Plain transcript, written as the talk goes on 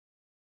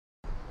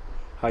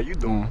How you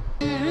doing?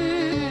 Yeah.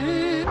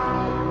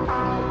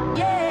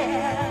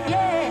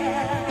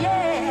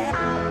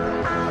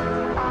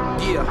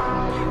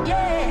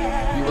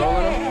 You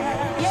rolling them?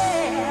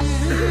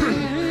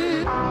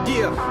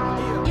 Yeah.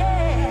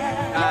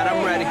 Alright,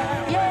 I'm ready.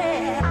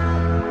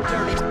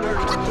 Dirty,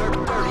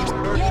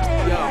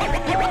 yo.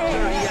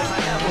 Dirty as I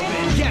ever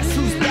been. Guess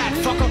who's back,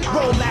 fucker?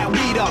 Roll that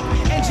weed up.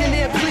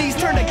 Engineer, please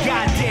turn the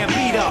goddamn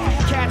beat up.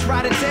 Cats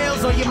riding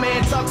tails on your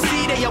man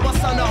tuxedo. Yo, I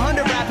son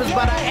 100 rappers,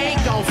 but I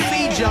ain't gon'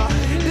 feed ya.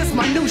 This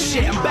my new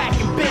shit, I'm back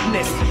in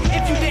business.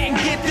 If you didn't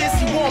get this,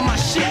 you on my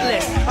shit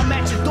list. I'm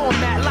at your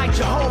doormat like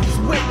Jehovah's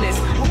Witness.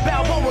 With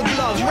Balboa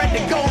gloves, ready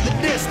to go the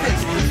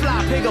distance.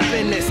 Fly pig up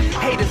in this,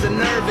 haters are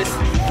nervous,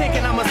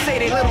 thinking I'ma say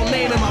their little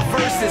name in my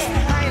verses.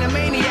 I ain't a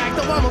maniac,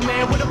 though I'm a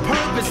man with a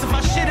purpose. If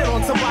I shit it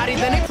on somebody,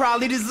 then they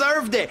probably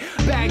deserved it.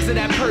 Bags of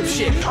that perp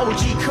shit,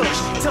 OG Kush.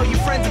 Tell your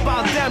friends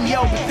about them,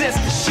 yo, but this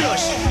the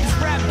shush. This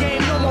rap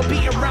game, no more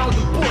beating around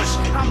the bush.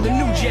 I'm the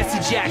new Jesse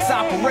Jack's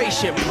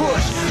Operation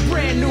Push.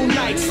 Brand new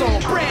Nikes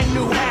on, brand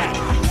new hat.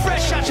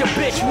 Fresh out your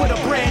bitch with a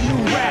brand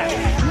new rap.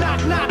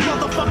 Knock, knock,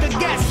 motherfucker,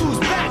 guess who's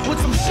back? With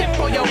some shit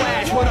for your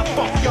ass, where the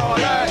fuck y'all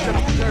at?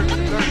 Dirty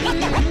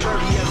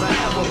as I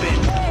ever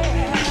been.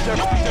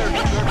 Dirty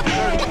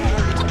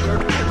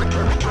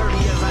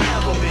as I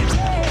ever been.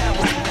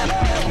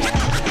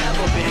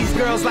 These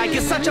girls like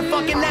you're such a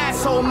fucking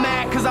asshole,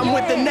 mad cause I'm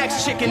with the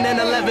next chick in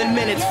 11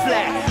 minutes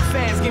flat.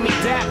 Fans give me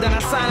dap, then I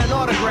sign an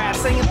autograph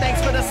saying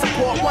thanks for the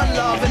support, one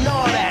love and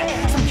all that.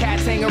 Some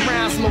cats hang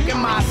around smoking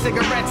my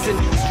cigarettes and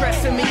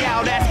stressing me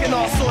out, asking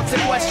all sorts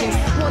of questions.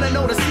 Wanna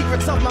know the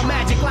secrets of my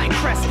magic like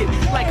Kreskin.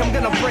 Like I'm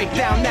gonna break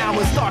down now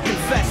and start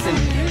confessing.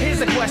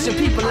 Here's a question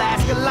people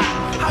ask a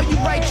lot. How you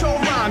write your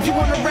rhymes? You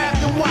wanna rap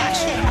then watch.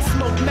 I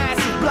smoke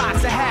massive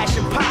blocks of hash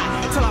and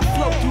pot till I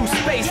float through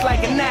space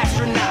like an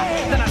astronaut.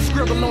 Then I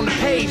scribble on the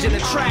page and the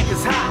track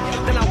is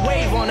hot. Then I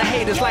wave on the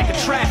haters like a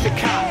traffic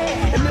cop.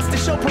 And Mr.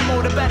 Show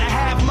Promoter better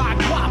have my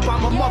guap.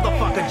 I'm a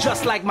motherfucker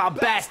just like my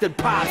bastard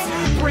pops.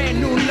 Brand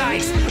new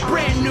nights,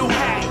 brand new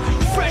hat.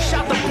 Fresh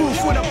out the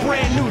booth with a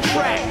brand new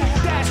track.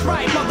 That's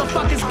right,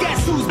 motherfuckers,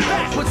 guess who's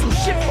back? With some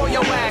shit for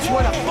your ass,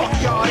 where the fuck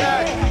y'all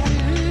at?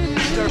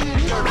 Dirty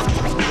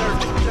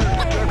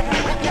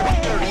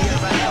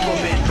as I ever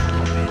been.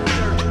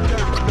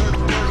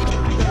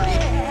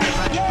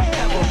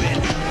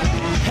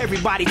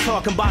 Everybody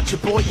talking about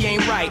your boy, you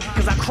ain't right.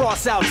 Cause I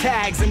cross out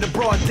tags in the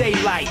broad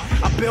daylight.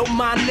 I built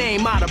my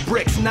name out of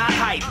bricks, not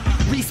hype.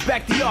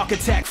 Respect the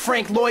architect,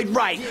 Frank Lloyd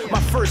Wright. My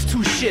first two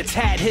shits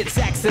had hits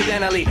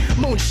accidentally.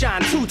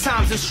 Moonshine 2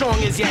 times as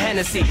strong as your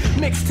Hennessy.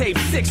 Mixtape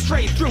 6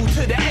 straight through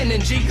to the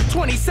energy.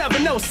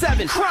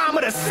 2707, crime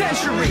of the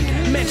century.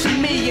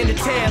 Mention me in the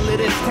tail of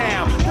this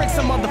town. Bring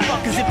some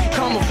motherfuckers if you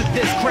coming for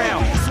this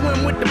crown.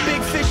 Swim with the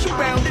big fish, you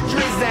bound to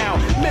drizz down.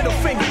 Middle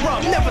finger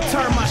up, never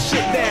turn my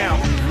shit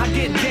down. I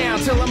get down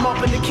till I'm up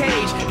in the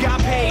cage.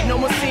 Got paid, no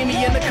one see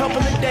me in a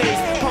couple of days.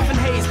 Puffin'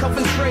 haze,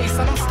 cuffin' strays,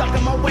 son, I'm stuck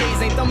in my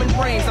ways. Ain't thumbing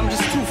brains, I'm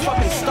just too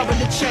fucking stubborn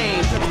to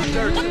change.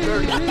 Dirty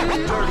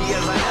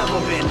as I ever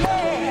been.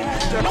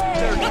 Dirty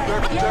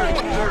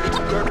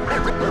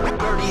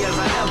as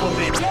I ever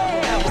been.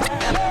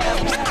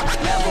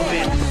 Ever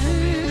been.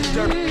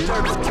 Dirty as I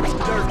ever been. Dirty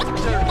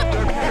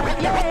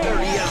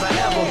as I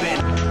ever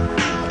been.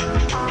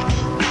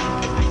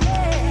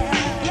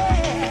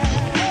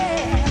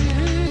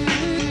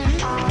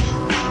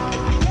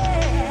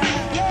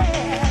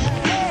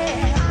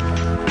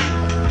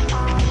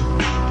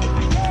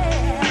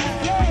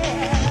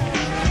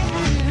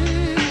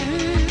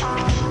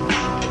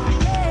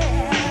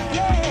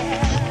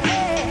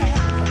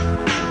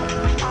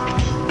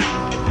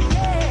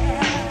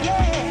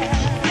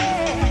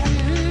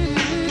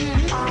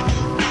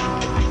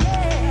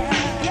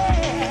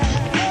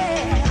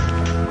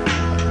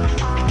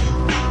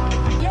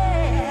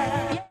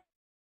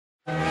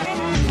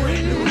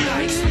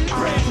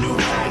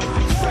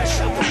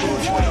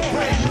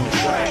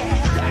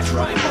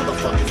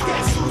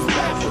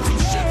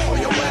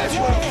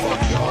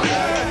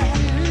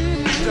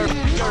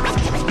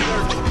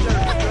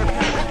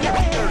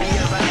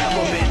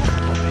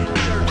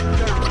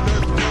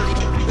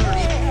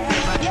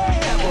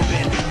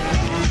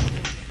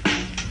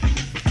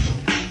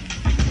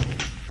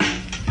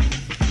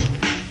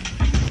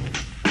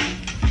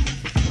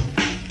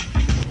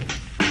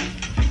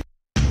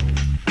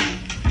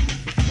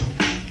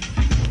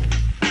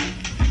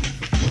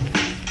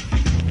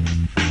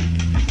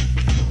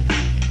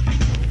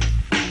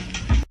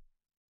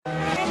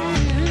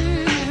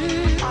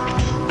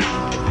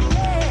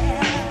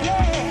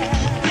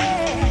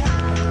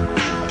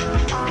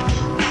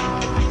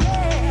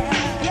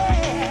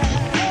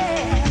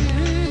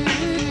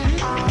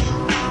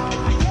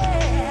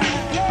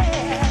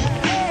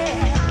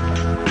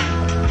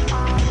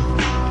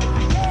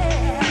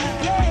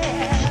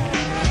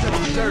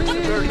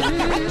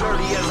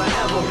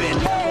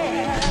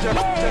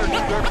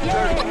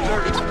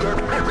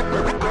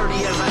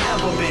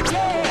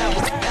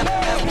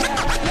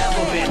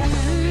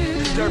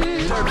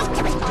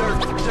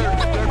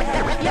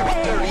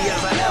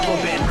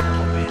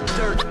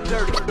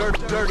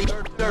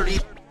 dirty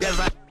as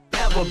I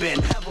ever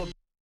been.